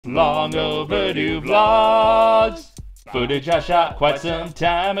Long overdue vlogs. Footage I shot quite some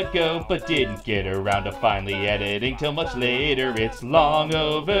time ago, but didn't get around to finally editing till much later. It's long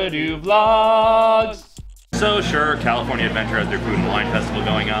overdue vlogs. So sure, California Adventure has their Food and Wine Festival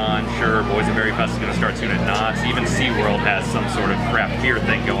going on. Sure, Boysenberry Fest is going to start soon at Knott's. Even SeaWorld has some sort of craft beer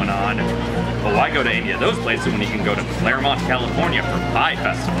thing going on. But why go to any of those places when you can go to Claremont, California for Pie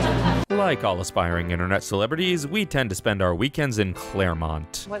Festival? Like all aspiring internet celebrities, we tend to spend our weekends in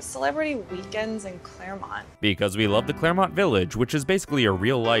Claremont. What celebrity weekends in Claremont? Because we love the Claremont Village, which is basically a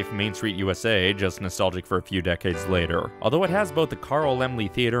real-life Main Street USA, just nostalgic for a few decades later. Although it has both the Carl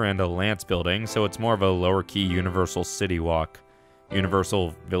Laemmle Theater and a Lance building, so it's more of a lower-key Universal City Walk.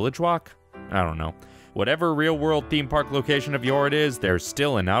 Universal Village Walk? I don't know. Whatever real-world theme park location of yours it is, there's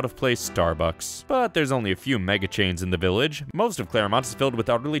still an out-of-place Starbucks. But there's only a few mega chains in the village. Most of Claremont is filled with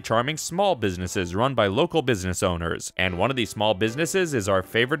utterly charming small businesses run by local business owners. And one of these small businesses is our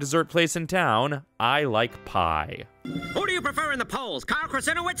favorite dessert place in town, I Like Pie. Who do you prefer in the polls, Kyle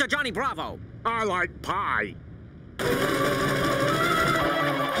Krasinowitz or Johnny Bravo? I like pie.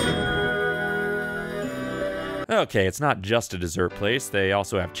 Okay, it's not just a dessert place. They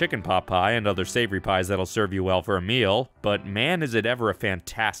also have chicken pot pie and other savory pies that'll serve you well for a meal. But man, is it ever a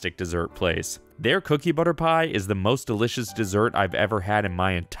fantastic dessert place. Their cookie butter pie is the most delicious dessert I've ever had in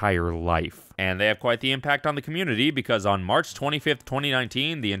my entire life. And they have quite the impact on the community because on March 25th,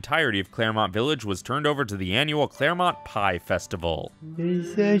 2019, the entirety of Claremont Village was turned over to the annual Claremont Pie Festival.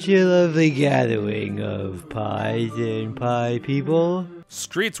 It's such a lovely gathering of pies and pie people.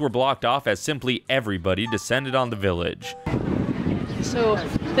 Streets were blocked off as simply everybody descended on the village. So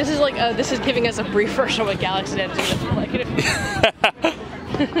this is giving us a brief version of what Galaxy Edge is going to be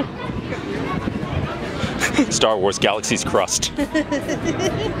like. Star Wars Galaxy's Crust.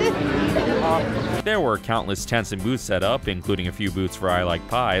 There were countless tents and booths set up, including a few booths for I Like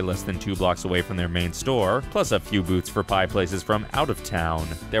Pie, less than 2 blocks away from their main store, plus a few booths for pie places from out of town.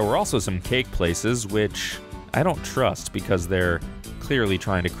 There were also some cake places, which I don't trust because they're clearly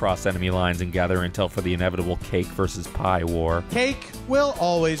trying to cross enemy lines and gather intel for the inevitable cake versus pie war. Cake will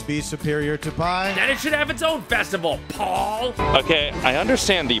always be superior to pie. Then it should have its own festival, Paul! Okay, I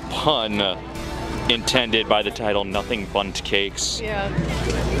understand the pun intended by the title Nothing Bundt Cakes. Yeah.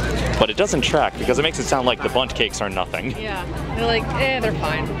 But it doesn't track because it makes it sound like the Bundt Cakes are nothing. Yeah. They're like, they're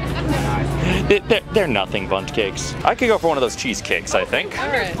fine. They're nothing Bundt Cakes. I could go for one of those cheesecakes, I think. All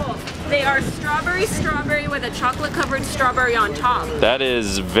right. They are strawberry with a chocolate-covered strawberry on top. That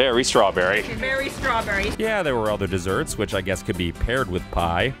is very strawberry. Very strawberry. Yeah, there were other desserts, which I guess could be paired with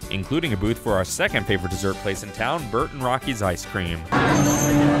pie, including a booth for our second favorite dessert place in town, Bert and Rocky's Ice Cream.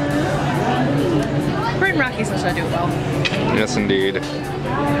 Bert and Rocky's knows how to do it well. Yes, indeed.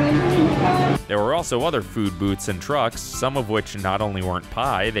 There were also other food booths and trucks, some of which not only weren't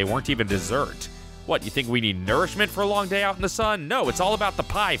pie, they weren't even dessert. What, you think we need nourishment for a long day out in the sun? No, it's all about the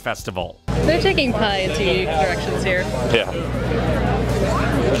Pie Festival. They're taking pie into unique directions here. Yeah.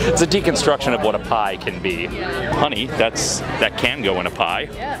 It's a deconstruction of what a pie can be. Yeah. Honey, that can go in a pie.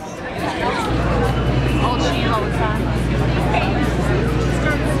 Yes. All cheese all the time.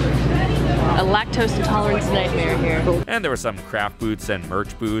 A lactose intolerance nightmare here. And there were some craft booths and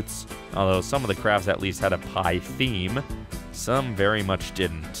merch booths, although some of the crafts at least had a pie theme. Some very much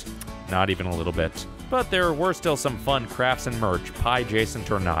didn't. Not even a little bit. But there were still some fun crafts and merch, pie-adjacent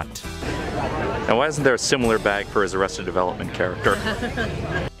or not. And why isn't there a similar bag for his Arrested Development character?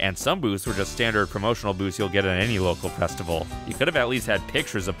 And some booths were just standard promotional booths you'll get at any local festival. You could have at least had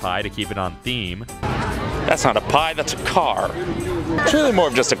pictures of pie to keep it on theme. That's not a pie, that's a car. It's really more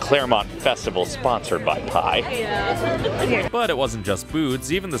of just a Claremont festival sponsored by pie. But it wasn't just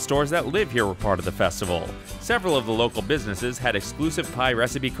booths, even the stores that live here were part of the festival. Several of the local businesses had exclusive pie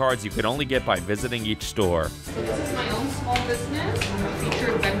recipe cards you could only get by visiting each store. So this is my own small business. I'm a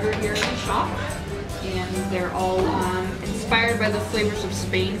featured vendor here in the shop. And they're all inspired by the flavors of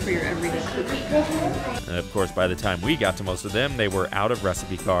Spain for your everyday cooking. And of course, by the time we got to most of them, they were out of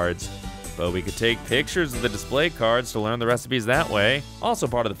recipe cards. But we could take pictures of the display cards to learn the recipes that way. Also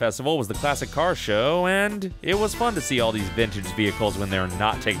part of the festival was the classic car show, and it was fun to see all these vintage vehicles when they're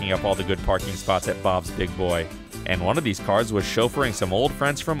not taking up all the good parking spots at Bob's Big Boy. And one of these cars was chauffeuring some old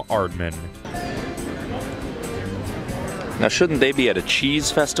friends from Ardman. Now shouldn't they be at a cheese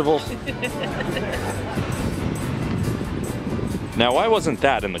festival? Now why wasn't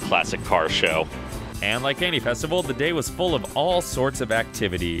that in the classic car show? And like any festival, the day was full of all sorts of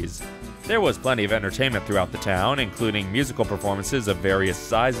activities. There was plenty of entertainment throughout the town, including musical performances of various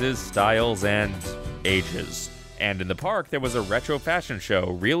sizes, styles, and ages. And in the park, there was a retro fashion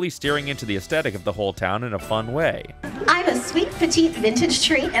show, really steering into the aesthetic of the whole town in a fun way. I'm a sweet, petite vintage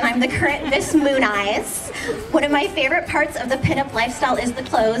treat, and I'm the current Miss Moon Eyes. One of my favorite parts of the pinup lifestyle is the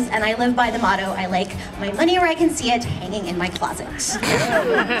clothes, and I live by the motto, I like my money where I can see it, hanging in my closet.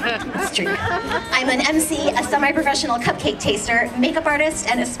 It's true. I'm an MC, a semi-professional cupcake taster, makeup artist,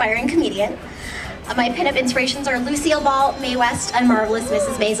 and aspiring comedian. My pinup inspirations are Lucille Ball, Mae West, and Marvelous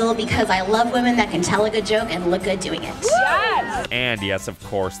Mrs. Maisel because I love women that can tell a good joke and look good doing it. Yes! And yes, of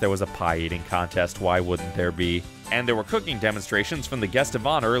course, there was a pie eating contest. Why wouldn't there be? And there were cooking demonstrations from the guest of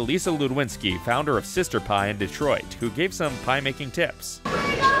honor, Lisa Ludwinski, founder of Sister Pie in Detroit, who gave some pie making tips.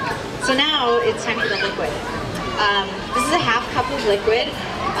 So now it's time for the liquid. This is a half cup of liquid.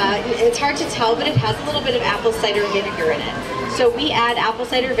 It's hard to tell, but it has a little bit of apple cider vinegar in it. So we add apple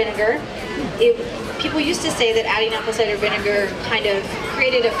cider vinegar. People used to say that adding apple cider vinegar kind of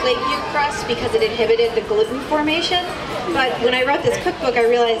created a flaky crust because it inhibited the gluten formation. But when I wrote this cookbook, I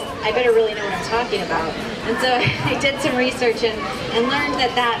realized I better really know what I'm talking about. And so I did some research and learned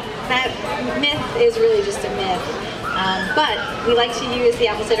that myth is really just a myth. But we like to use the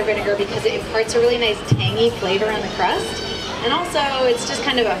apple cider vinegar because it imparts a really nice tangy flavor on the crust. And also, it's just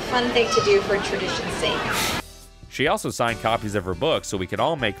kind of a fun thing to do for tradition's sake. She also signed copies of her book so we could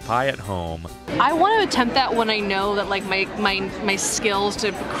all make pie at home. I want to attempt that when I know that like my skills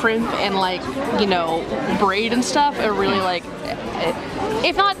to crimp and like, you know, braid and stuff are really like,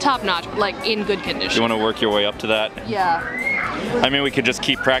 if not top notch, like in good condition. You want to work your way up to that? Yeah. I mean, we could just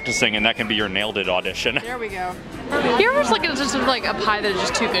keep practicing and that can be your nailed it audition. There we go. You ever just like it's just like a pie that is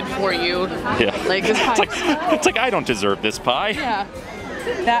just too good for you? Yeah. Like this pie. It's like I don't deserve this pie. Yeah.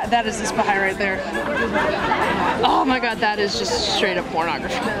 That is this pie right there. Oh my god, that is just straight up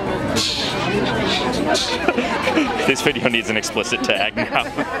pornography. This video needs an explicit tag now. Hi.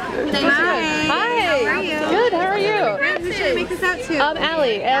 Hi. How are you? Good, how are you? Good. Who should I make this out to?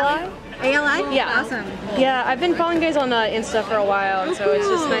 Allie. Ali? ALI? Yeah. Awesome. Yeah, I've been following you guys on Insta for a while, so it's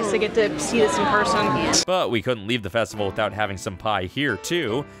just nice to get to see this in person. But we couldn't leave the festival without having some pie here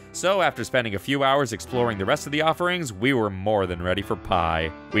too, so after spending a few hours exploring the rest of the offerings, we were more than ready for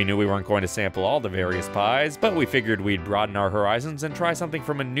pie. We knew we weren't going to sample all the various pies, but we figured we'd broaden our horizons and try something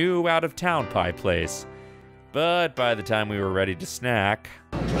from a new out-of-town pie place. But by the time we were ready to snack...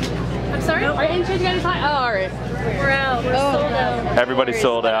 I'm sorry? Are you interested in pie? Oh, alright. We're out. We're sold out. Everybody's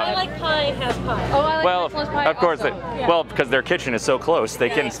sold out. I like pie has pie. Oh, I like well, pie of course, also. well, because their kitchen is so close, they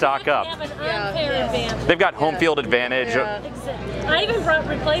can stock up. They have an unfair advantage. They've got home field advantage. Exactly. I even brought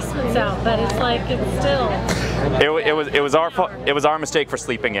replacements out, but it's like it's still. It was our mistake for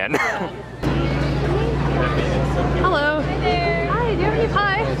sleeping in. Hello. Hi there. Hi, do you have any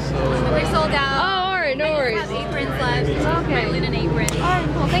pie? We're sold out. Oh, alright, no worries. We have aprons left. Okay. Linen apron. Alright,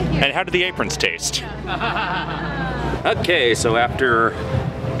 cool, thank you. And how do the aprons taste? Okay, so after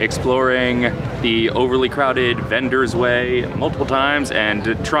exploring the overly crowded Vendor's Way multiple times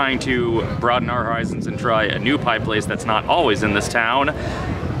and trying to broaden our horizons and try a new pie place that's not always in this town,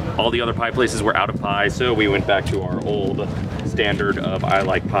 all the other pie places were out of pie, so we went back to our old standard of I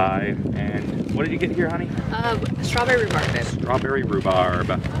like pie. And what did you get here, honey? Strawberry rhubarb. Strawberry rhubarb.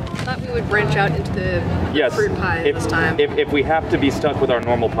 Thought we would branch out into the fruit pie this time. If we have to be stuck with our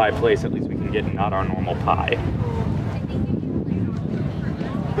normal pie place, at least we can get not our normal pie.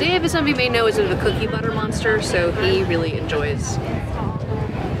 Dave, as some of you may know, is a cookie butter monster, so he really enjoys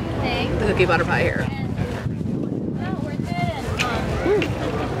the cookie butter pie here.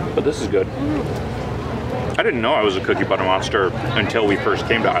 But this is good. I didn't know I was a cookie butter monster until we first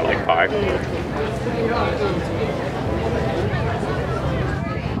came to I Like Pie.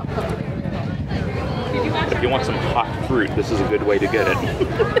 If you want some hot fruit, this is a good way to get it.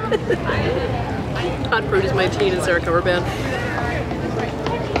 Hot fruit is my teen and Sarah cover band.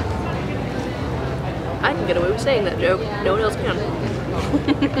 I can get away with saying that joke. No one else can.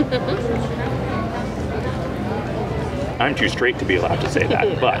 I'm too straight to be allowed to say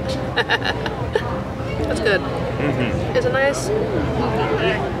that, but... That's good. Mm-hmm. It's a nice...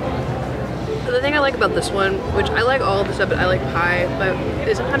 The thing I like about this one, which I like all of the stuff, but I like pie, but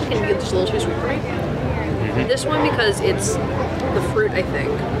is sometimes it can get just a little too sweet for me. Mm-hmm. This one, because it's the fruit, I think,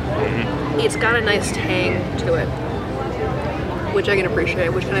 it's got a nice tang to it, which I can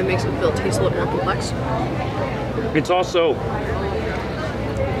appreciate, which kind of makes it feel taste a little more complex. It's also...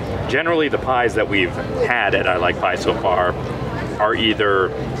 Generally, the pies that we've had at I Like Pie so far are either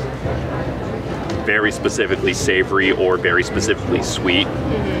very specifically savory or very specifically sweet.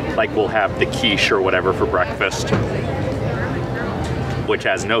 Mm-hmm. Like we'll have the quiche or whatever for breakfast, which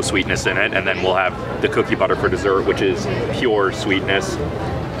has no sweetness in it, and then we'll have the cookie butter for dessert, which is pure sweetness.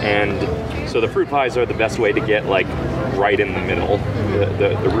 And So the fruit pies are the best way to get like right in the middle.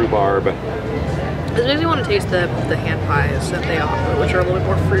 The rhubarb. It makes me want to taste the hand pies that they offer, which are a little bit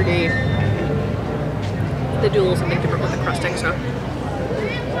more fruity. They do a little something different with the crusting, so.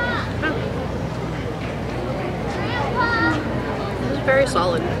 This is very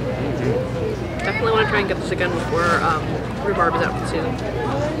solid. Definitely want to try and get this again before rhubarb is out for the season.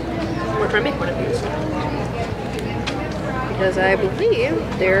 I'm going to try and make one of these. Because I believe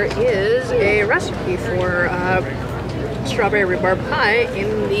there is a recipe for strawberry rhubarb pie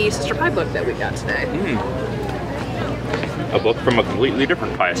in the Sister Pie book that we got today. A book from a completely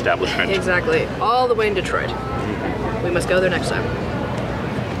different pie establishment. Exactly. All the way in Detroit. We must go there next time.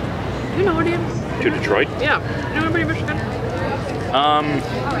 Do you know where, Ian? To Detroit? Yeah. Do you remember Michigan?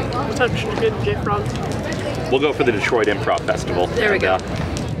 What's that Michigan from? We'll go for the Detroit Improv Festival. There we go.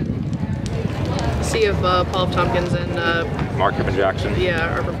 See if Paul F. Tompkins and Mark Evan Jackson.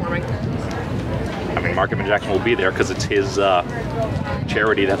 Yeah, are performing. I mean, Mark Evan Jackson will be there because it's his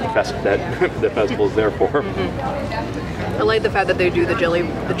charity that the festival is there for. I like the fact that they do the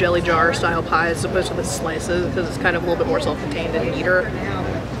jelly jar style pie as opposed to the slices because it's kind of a little bit more self-contained and neater.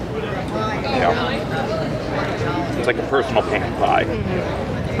 Yeah. It's like a personal pan pie.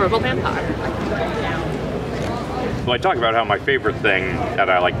 Personal pan pie. Well, I talk about how my favorite thing that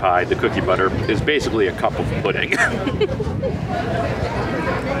I like pie, the cookie butter, is basically a cup of pudding.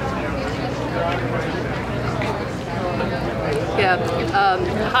 Yeah.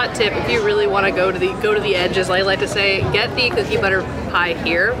 Hot tip: if you really want to go to the edges, I like to say, get the cookie butter pie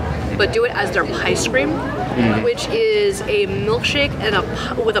here, but do it as their pie scream, which is a milkshake and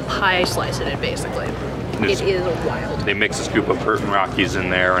with a pie slice in it, basically. It is wild. They mix a scoop of Burton Rockies in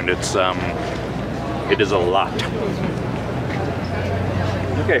there, and it is a lot.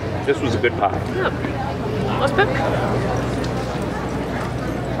 Okay, this was a good pie. Yeah. Let's pick.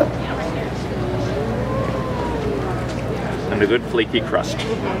 And a good flaky crust.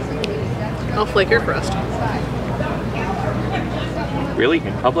 I'll flake your crust. Really?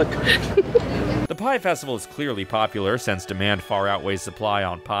 In public? The Pie Festival is clearly popular since demand far outweighs supply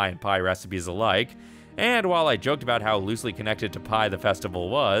on pie and pie recipes alike. And while I joked about how loosely connected to pie the festival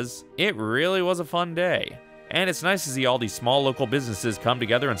was, it really was a fun day. And it's nice to see all these small local businesses come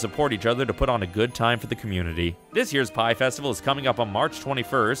together and support each other to put on a good time for the community. This year's Pie Festival is coming up on March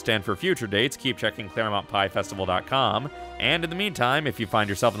 21st, and for future dates, keep checking ClaremontPieFestival.com. And in the meantime, if you find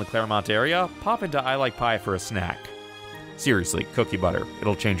yourself in the Claremont area, pop into I Like Pie for a snack. Seriously, cookie butter.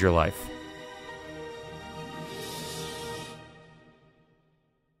 It'll change your life.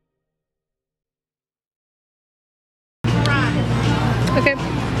 Okay.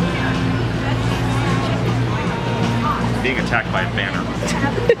 Being attacked by a banner.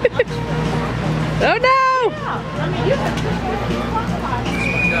 Oh no!